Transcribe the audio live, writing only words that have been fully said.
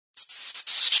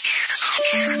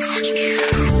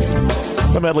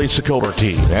The Medley Sokoler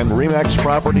team and Remax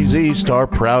Properties East are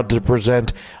proud to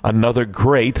present another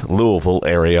great Louisville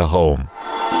area home.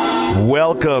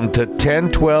 Welcome to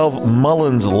 1012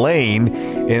 Mullins Lane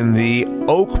in the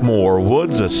Oakmore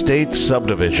Woods Estate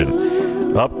subdivision.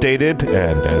 Updated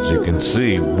and, as you can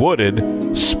see,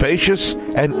 wooded, spacious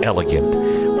and elegant.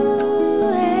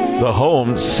 The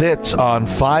home sits on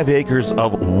 5 acres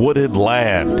of wooded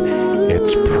land.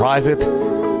 It's private,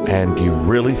 and you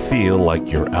really feel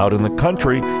like you're out in the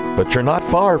country, but you're not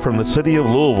far from the city of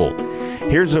Louisville.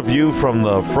 Here's a view from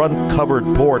the front covered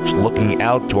porch looking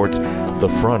out towards the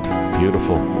front.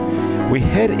 Beautiful. We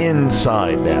head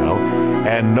inside now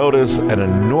and notice an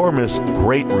enormous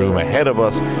great room ahead of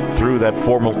us through that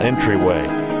formal entryway.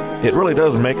 It really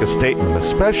does make a statement,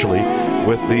 especially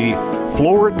with the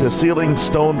floor-to-ceiling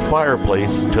stone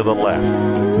fireplace to the left.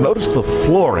 Notice the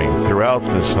flooring throughout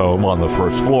this home on the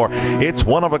first floor. It's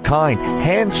one of a kind,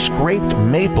 hand-scraped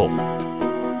maple.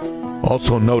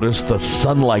 Also notice the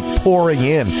sunlight pouring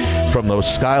in from those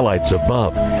skylights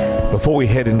above. Before we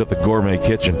head into the gourmet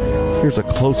kitchen, here's a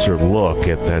closer look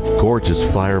at that gorgeous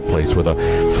fireplace with a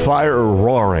fire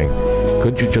roaring.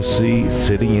 Couldn't you just see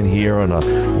sitting in here on a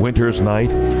winter's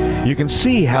night? You can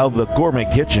see how the gourmet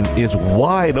kitchen is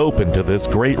wide open to this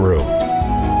great room.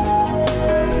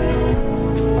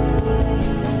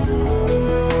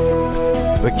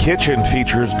 The kitchen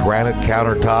features granite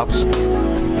countertops,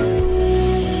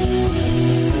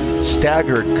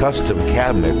 staggered custom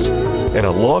cabinets, an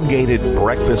elongated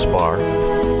breakfast bar,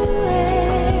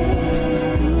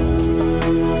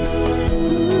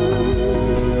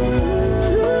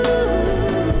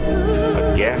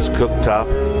 a gas cooktop,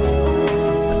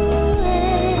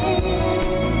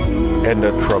 and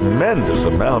a tremendous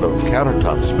amount of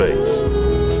countertop space.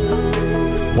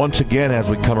 Once again, as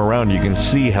we come around, you can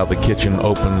see how the kitchen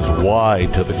opens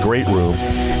wide to the great room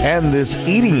and this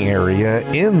eating area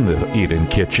in the eat-in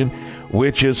kitchen,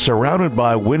 which is surrounded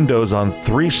by windows on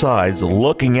 3 sides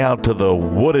looking out to the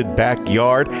wooded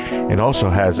backyard, and also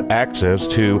has access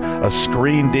to a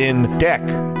screened-in deck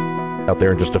out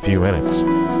there in just a few minutes.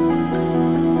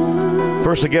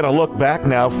 First, again, a look back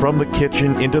now from the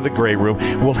kitchen into the great room.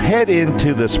 We'll head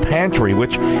into this pantry,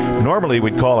 which normally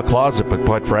we'd call a closet, but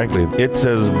quite frankly, it's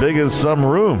as big as some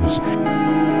rooms.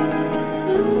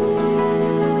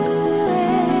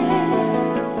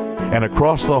 And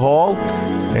across the hall,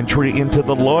 entry into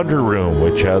the laundry room,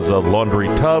 which has a laundry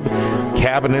tub,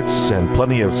 cabinets, and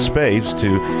plenty of space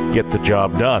to get the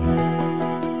job done.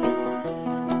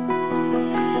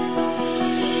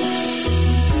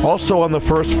 Also on the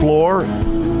first floor,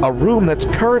 a room that's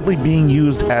currently being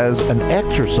used as an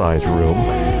exercise room,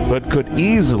 but could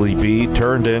easily be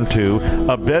turned into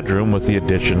a bedroom with the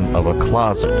addition of a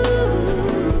closet.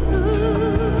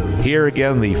 Here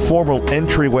again, the formal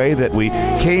entryway that we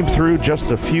came through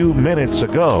just a few minutes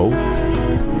ago.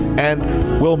 And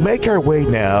we'll make our way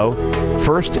now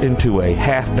first into a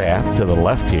half bath to the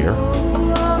left here.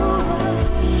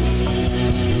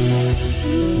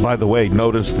 By the way,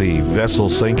 notice the vessel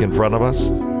sink in front of us.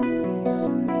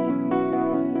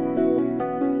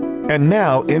 And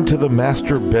now into the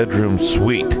master bedroom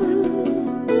suite,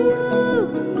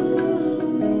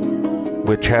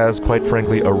 which has, quite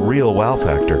frankly, a real wow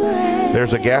factor.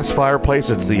 There's a gas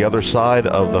fireplace. It's the other side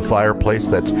of the fireplace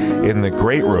that's in the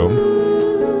great room.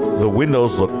 The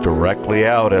windows look directly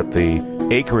out at the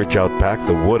acreage out back,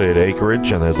 the wooded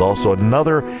acreage, and there's also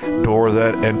another door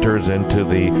that enters into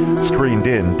the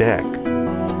screened-in deck.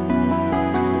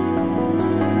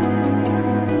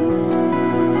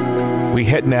 We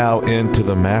head now into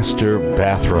the master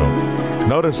bathroom.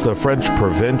 Notice the French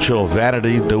provincial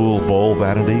vanity, dual bowl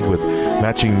vanity with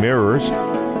matching mirrors.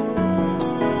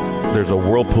 There's a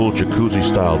whirlpool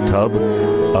jacuzzi-style tub,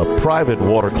 a private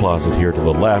water closet here to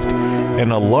the left,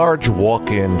 and a large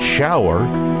walk-in shower.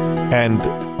 And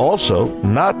also,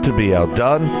 not to be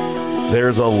outdone,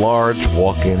 there's a large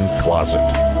walk-in closet.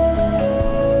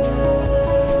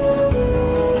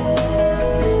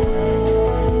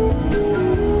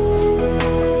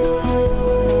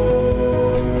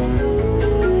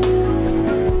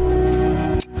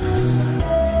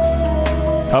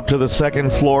 Up to the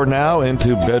second floor now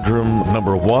into bedroom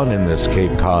number 1 in this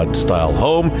Cape Cod style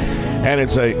home. And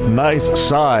it's a nice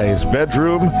size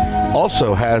bedroom.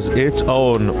 Also has its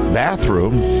own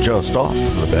bathroom just off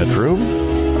the bedroom.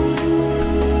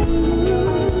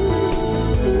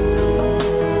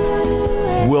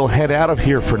 We'll head out of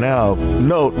here for now.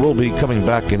 Note, we'll be coming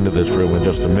back into this room in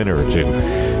just a minute or two.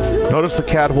 Notice the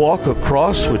catwalk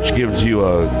across, which gives you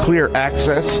a clear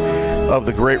access of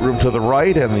the great room to the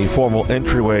right and the formal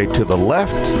entryway to the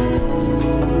left.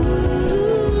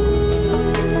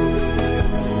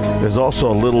 There's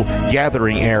also a little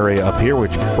gathering area up here,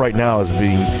 which right now is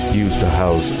being used to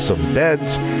house some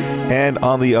beds. And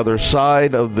on the other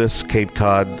side of this Cape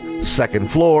Cod second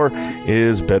floor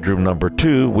is bedroom number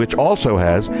 2, which also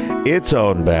has its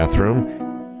own bathroom.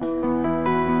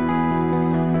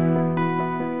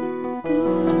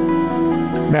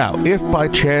 Now, if by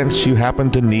chance you happen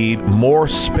to need more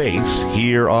space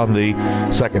here on the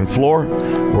second floor,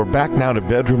 we're back now to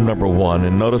bedroom number 1,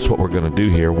 and notice what we're going to do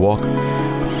here. Walk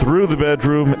through the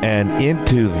bedroom and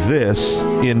into this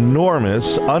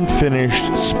enormous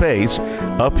unfinished space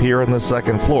up here on the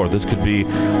second floor. This could be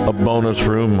a bonus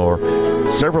room or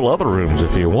several other rooms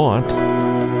if you want.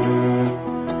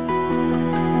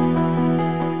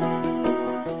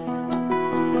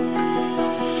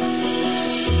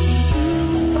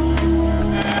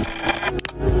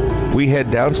 We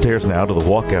head downstairs now to the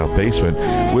walkout basement,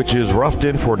 which is roughed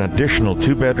in for an additional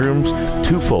 2 bedrooms,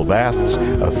 2 full baths,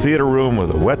 a theater room with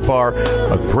a wet bar,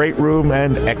 a great room,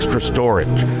 and extra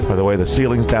storage. By the way, the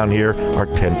ceilings down here are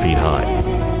 10 feet high.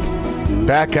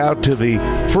 Back out to the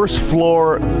first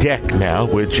floor deck now,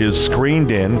 which is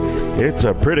screened in. It's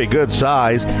a pretty good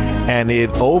size, and it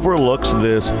overlooks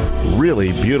this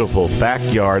really beautiful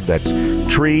backyard that's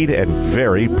treed and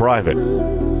very private.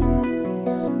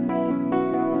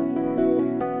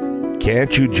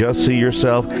 Can't you just see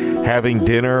yourself having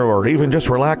dinner or even just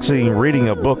relaxing reading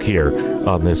a book here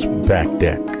on this back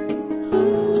deck?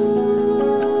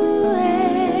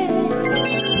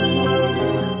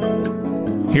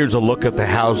 Here's a look at the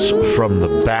house from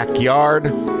the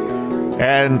backyard.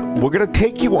 And we're going to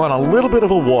take you on a little bit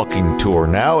of a walking tour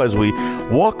now as we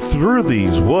walk through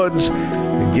these woods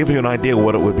and give you an idea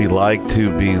what it would be like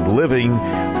to be living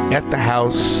at the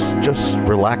house, just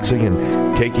relaxing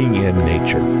and taking in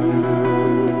nature.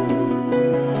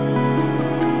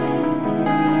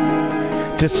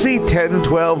 To see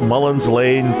 1012 Mullins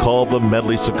Lane, call the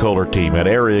Medley Sokoler team at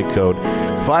area code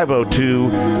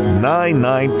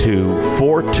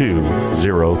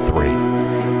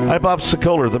 502-992-4203. I'm Bob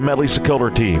Sokoler, the Medley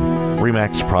Sokoler team,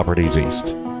 RE/MAX Properties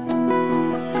East.